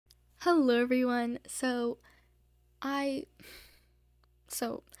Hello everyone. I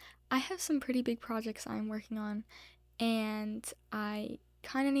so I have some pretty big projects I'm working on and I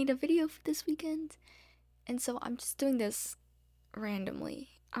kind of need a video for this weekend. And so I'm just doing this randomly.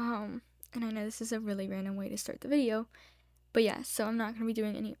 And I know this is a really random way to start the video. But yeah, so I'm not going to be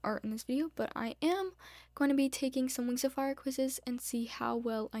doing any art in this video, but I am going to be taking some Wings of Fire quizzes and see how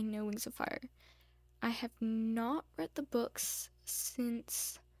well I know Wings of Fire. I have not read the books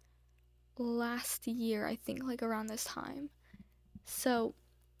since last year, I think, like around this time. So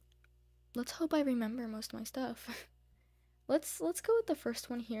let's hope I remember most of my stuff. let's go with the first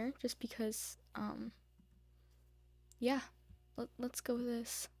one here, just because yeah, let's go with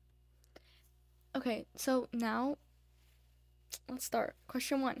this. Okay, so now let's start.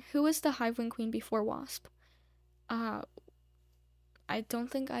 Question 1. Who was the Hive Wing Queen before Wasp? I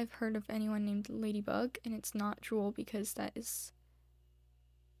don't think I've heard of anyone named Ladybug, and it's not Jewel because that is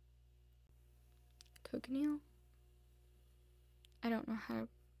cochineal. I don't know how to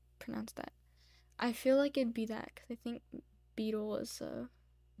pronounce that. I feel like it'd be that because I think Beetle is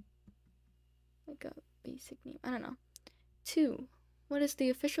like a basic name. I don't know. 2. What is the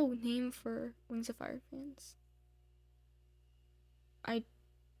official name for Wings of Fire fans? I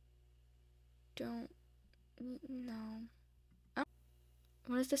don't know. Oh.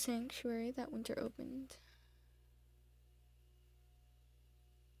 What is the sanctuary that winter opened?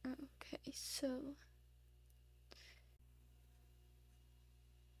 Okay, so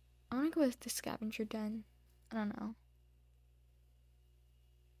I want to go with the scavenger den. I don't know.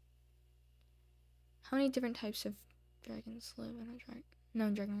 How many different types of dragons live in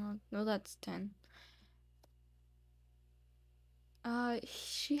a dragon world? No, that's 10.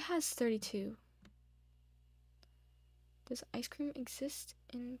 She has 32. Does ice cream exist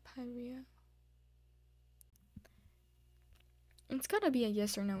in Pyrea? It's gotta be a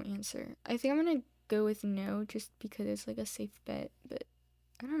yes or no answer. I think I'm gonna go with no just because it's like a safe bet, but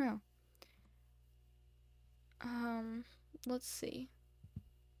I don't know. Let's see.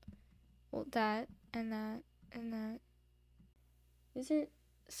 Well, that and that and that. These are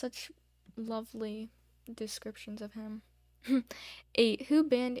such lovely descriptions of him. 8. Who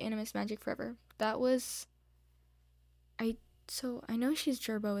banned Animus Magic forever? That was I know she's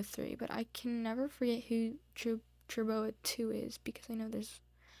Jerboa 3, but I can never forget who Jerboa 2 is because I know there's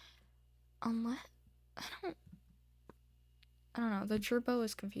unless I don't know. The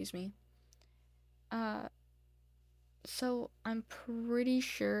Jerboas confuse me. So I'm pretty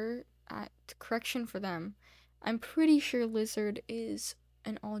sure correction for them. I'm pretty sure Lizard is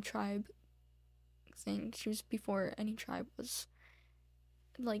an all tribe thing. She was before any tribe was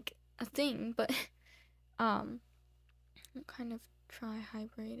like a thing, but what kind of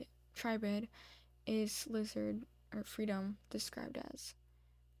tribrid is Lizard or Freedom described as?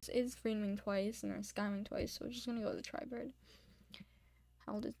 It's Greenwing twice and Skywing twice, so we're just gonna go with the tribrid.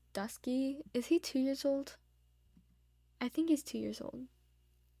 How old is Dusky? Is he 2 years old? I think he's 2 years old.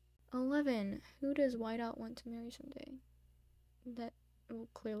 11. Who does Whiteout want to marry someday? That will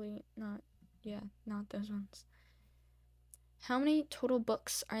clearly not those ones. How many total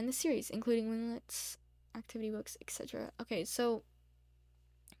books are in the series, including winglets, activity books, etc.? Okay, so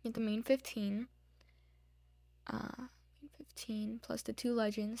you have the main 15. 15 plus the 2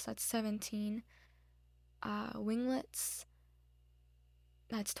 legends, that's 17. Winglets,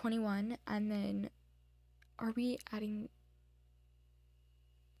 that's 21. And then are we adding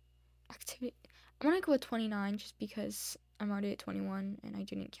activity? I'm gonna go with 29 just because I'm already at 21 and I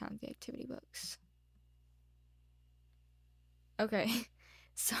didn't count the activity books. Okay,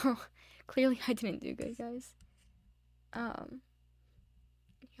 so clearly I didn't do good, guys.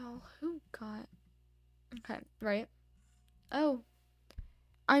 Y'all, who got? Okay, right? Oh,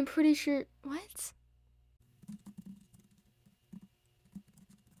 I'm pretty sure. What?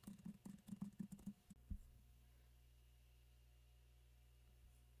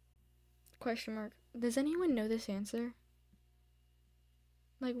 Question mark. Does anyone know this answer?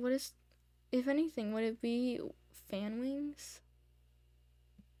 Like, what is, if anything, would it be fan wings?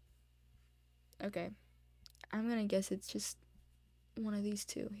 Okay, I'm gonna guess it's just one of these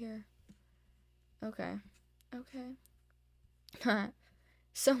two here. Okay.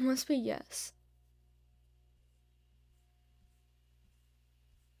 So it must be yes.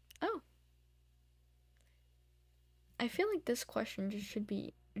 Oh. I feel like this question just should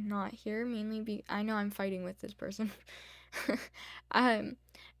be not here, mainly I know I'm fighting with this person.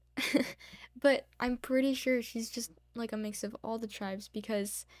 But I'm pretty sure she's just like a mix of all the tribes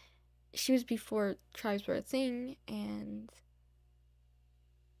because she was before tribes were a thing, and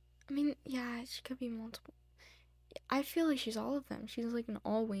I mean, yeah, she could be multiple. I feel like she's all of them. She's like an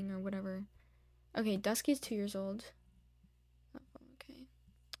all wing or whatever. Okay, Dusky's 2 years old. Okay.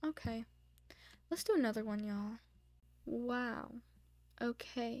 Okay. Let's do another one, y'all. Wow.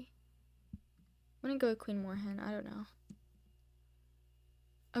 Okay. I'm gonna go with Queen Moorhen. I don't know.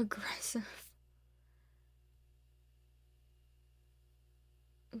 Aggressive.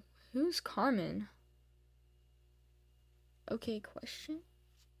 Who's Carmen? Okay, question.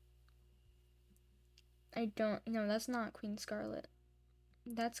 I don't. No, that's not Queen Scarlet.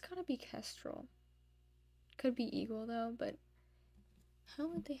 That's gotta be Kestrel. Could be Eagle though, but how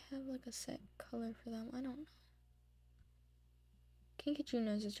would they have like a set color for them? I don't know. Kinkajou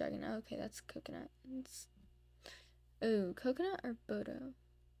knows his dragon. Oh, okay, that's Coconut. Oh, Coconut or Bodo?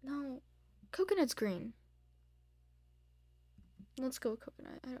 No, Coconut's green. Let's go with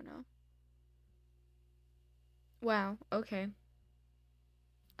Coconut. I don't know. Wow, okay.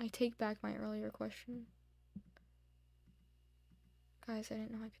 I take back my earlier question. Guys, I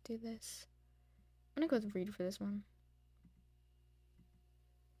didn't know I could do this. I'm gonna go with Reed for this one.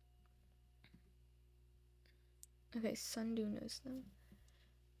 Okay, Sundew knows them.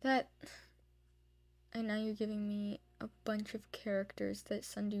 And now you're giving me a bunch of characters that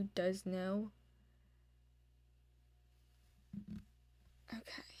Sundew does know.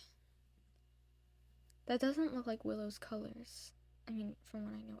 Okay. That doesn't look like Willow's colors. I mean, from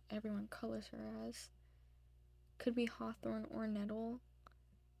what I know, everyone colors her as. Could be Hawthorne or Nettle.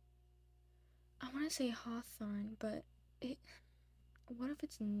 I want to say Hawthorne, but what if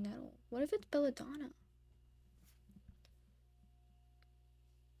it's Nettle? What if it's Belladonna?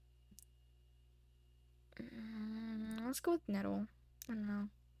 Let's go with Nettle. I don't know.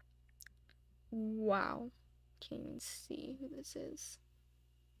 Wow. Can't even see who this is.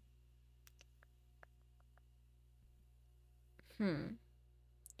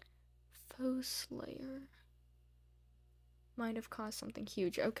 Foe Slayer. Might have caused something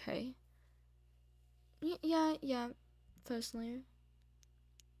huge. Okay. Yeah. Foe Slayer.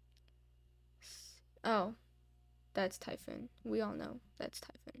 Oh. That's Typhoon. We all know that's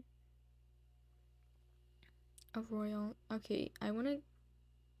Typhoon. A royal. Okay, I want to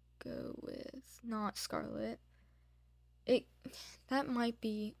go with not Scarlet. That might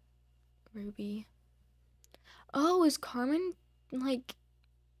be Ruby. Oh, is Carmen like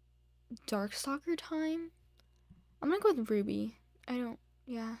Darkstalker time? I'm gonna go with Ruby.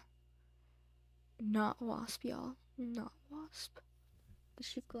 Yeah. Not Wasp, y'all. Not Wasp. The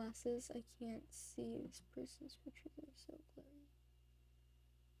shift glasses. I can't see this person's picture. They're so blurry.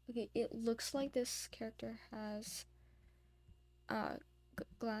 Okay, it looks like this character has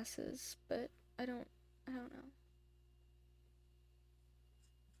glasses, but I don't know.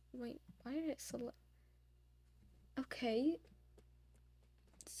 Wait, why did it select? Okay,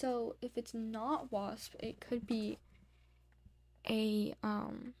 so if it's not Wasp, it could be a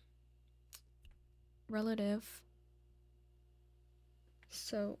relative.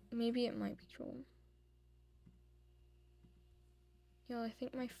 So maybe it might be Joel. Yeah, I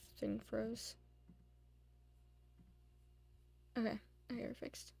think my thing froze. Okay, we're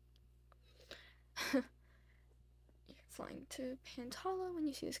fixed. You're flying to Pantala when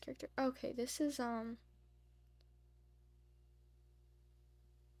you see this character. Okay, this is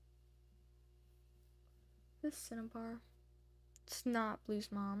this Cinnabar. It's not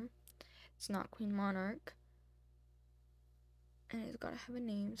Blue's mom. It's not Queen Monarch. And it's gotta have a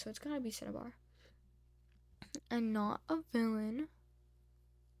name, so it's gotta be Cinnabar. And not a villain.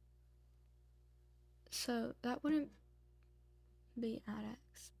 So that wouldn't be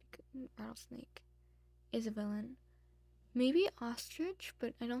Addax, because Rattlesnake is a villain. Maybe Ostrich,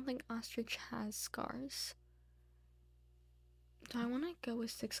 but I don't think Ostrich has scars. Do I want to go with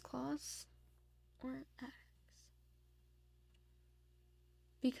Six Claws or Addax?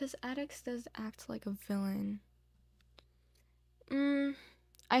 Because Addax does act like a villain.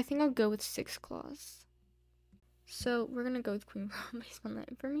 I think I'll go with Six Claws. So we're gonna go with Queen Pearl based on that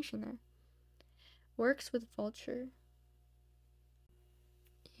information there. Works with Vulture.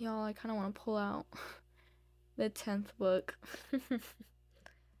 Y'all, I kind of want to pull out the 10th book.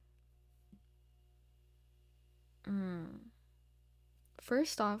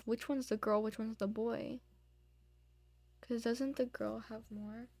 First off, which one's the girl, which one's the boy? Because doesn't the girl have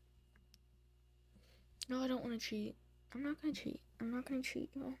more? No, I don't want to cheat. I'm not going to cheat.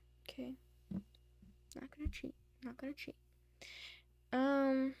 No. Okay. Not going to cheat.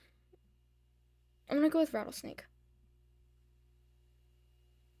 I'm going to go with Rattlesnake.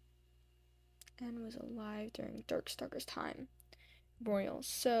 And was alive during Darkstalker's time. Royal.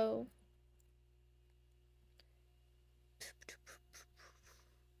 So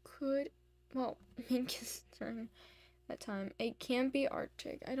could Well, Mink is during that time. It can't be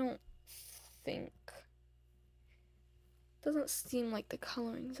Arctic. I don't think. Doesn't seem like the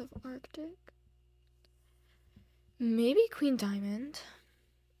colorings of Arctic. Maybe Queen Diamond.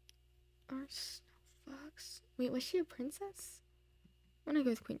 Or Snow Fox. Wait, was she a princess? I'm gonna go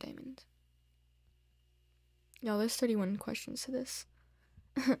with Queen Diamond. No, there's 31 questions to this.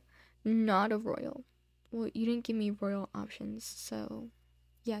 Not a royal. Well, you didn't give me royal options, so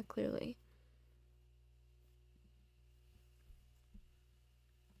yeah, clearly.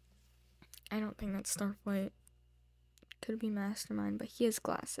 I don't think that's Starflight. Could be Mastermind, but he has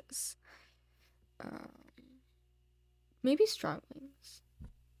glasses. Maybe Stronglings.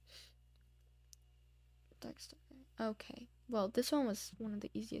 Dexter. Okay. Well, this one was one of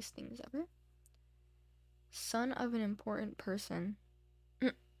the easiest things ever. Son of an important person.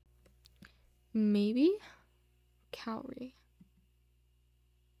 Maybe Cowrie.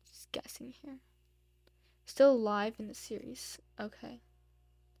 Just guessing here. Still alive in the series. Okay.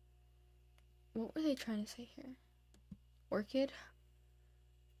 What were they trying to say here? Orchid?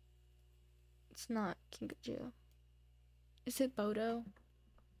 It's not Kinkajou. Is it Bodo?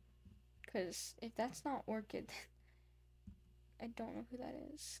 Because if that's not Orchid, I don't know who that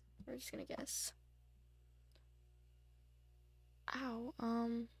is. We're just gonna guess. Ow,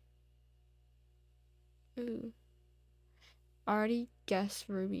 ooh. Already guessed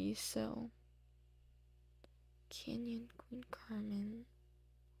Ruby, so. Canyon, Queen Carmen,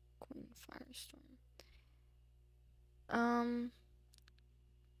 Queen Firestorm.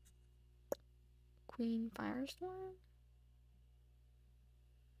 Queen Firestorm?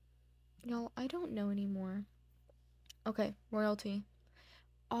 Y'all, I don't know anymore. Okay, royalty.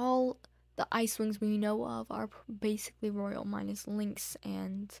 All the ice wings we know of are basically royal, minus Lynx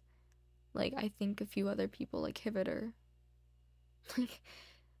and, like, I think a few other people, like Hivitor. Like,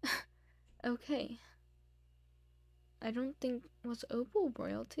 okay. I don't think, was Opal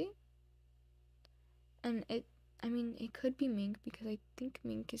royalty? And it could be Mink, because I think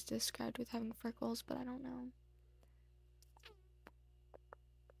Mink is described with having freckles, but I don't know.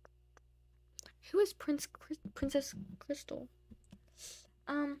 Who is Princess Crystal?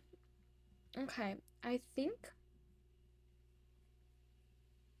 Okay, I think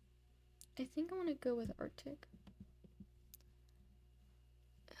I want to go with Arctic.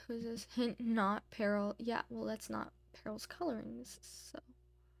 Who's this? Hint, not Peril. Yeah, well, that's not Peril's colorings, so.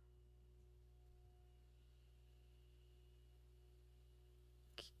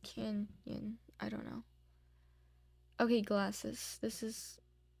 Canyon. I don't know. Okay, glasses. This is,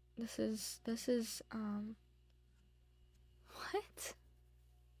 what?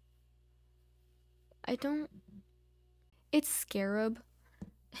 I don't, it's Scarab.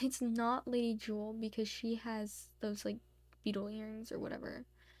 It's not Lady Jewel, because she has those, like, beetle earrings or whatever.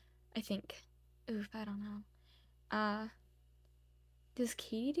 I think. Oof, I don't know. Does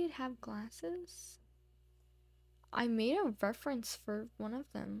Katydid have glasses? I made a reference for one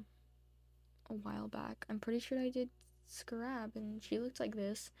of them a while back. I'm pretty sure I did Scarab, and she looked like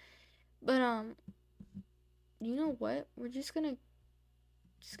this. But, you know what? We're just gonna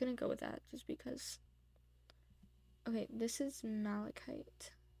go with that, just because. Okay, this is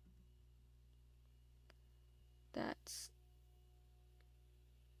Malachite. That's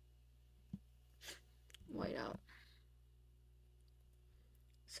Whiteout.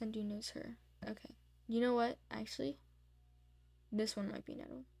 Sundew knows her. Okay. You know what? Actually, this one might be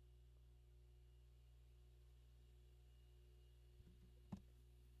Nettle.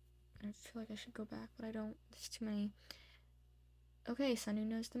 I feel like I should go back, but I don't. There's too many. Okay, Sundew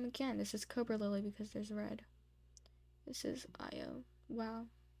knows them again. This is Cobra Lily, because there's red. This is Io. Wow.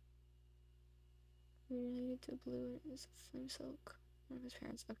 Related to blue is Flame Silk. One of his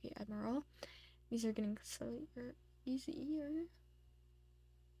parents. Okay, Admiral. These are getting slightly easier.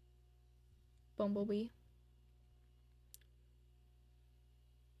 Bumblebee.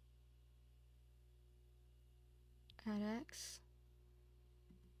 AdX.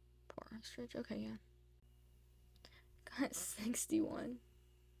 Poor ostrich. Okay, yeah. Got 61.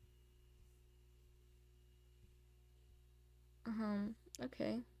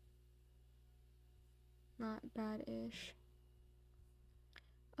 Okay. Not bad-ish.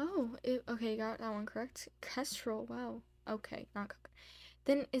 Oh, okay, got that one correct. Kestrel, wow. Okay, not cook.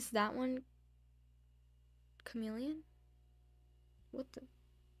 Then is that one Chameleon? What the?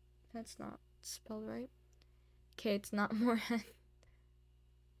 That's not spelled right. Okay, it's not Moorhen.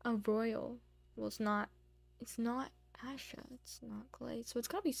 A royal. Well, it's not Asha. It's not Clay. So it's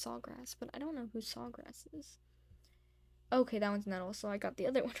gotta be Sawgrass, but I don't know who Sawgrass is. Okay, that one's Nettle, so I got the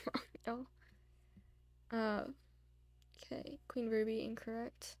other one wrong, y'all. Okay, Queen Ruby,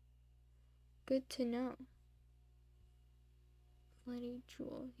 incorrect. good to know. Lady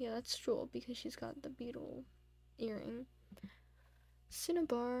Jewel. Yeah, that's Jewel because she's got the beetle earring.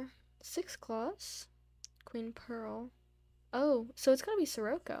 Cinnabar. Six Claws. Queen Pearl. Oh, so it's gotta be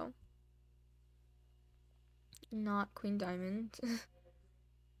Sirocco. Not Queen Diamond.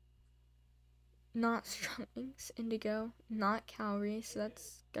 Not Strummings. Indigo. Not Cowrie, so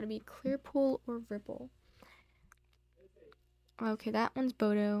that's gotta be Clearpool or Ripple. Okay, that one's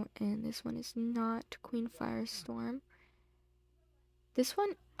Bodo, and this one is not Queen Firestorm. This one,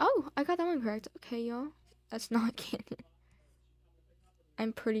 oh, I got that one correct. Okay, y'all. That's not canon.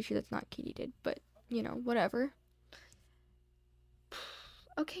 I'm pretty sure that's not Katydid, but, you know, whatever.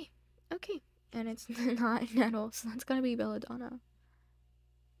 Okay. And it's not Nettle, so that's gotta be Belladonna.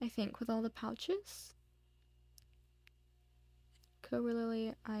 I think, with all the pouches. Cobra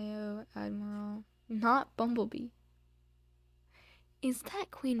Lily, Io, Admiral. Not Bumblebee. Is that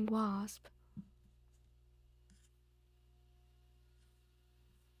Queen Wasp?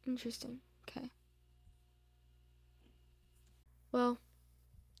 Interesting. Okay. Well,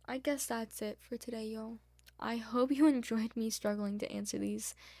 I guess that's it for today, y'all. I hope you enjoyed me struggling to answer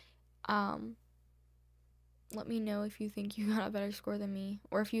these. Let me know if you think you got a better score than me,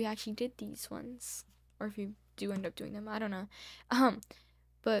 or if you actually did these ones, or if you do end up doing them. I don't know.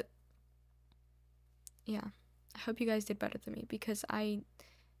 But yeah, I hope you guys did better than me because I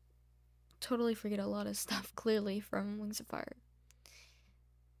totally forget a lot of stuff clearly from Wings of Fire.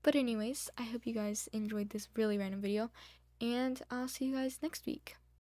 But anyways, I hope you guys enjoyed this really random video, and I'll see you guys next week.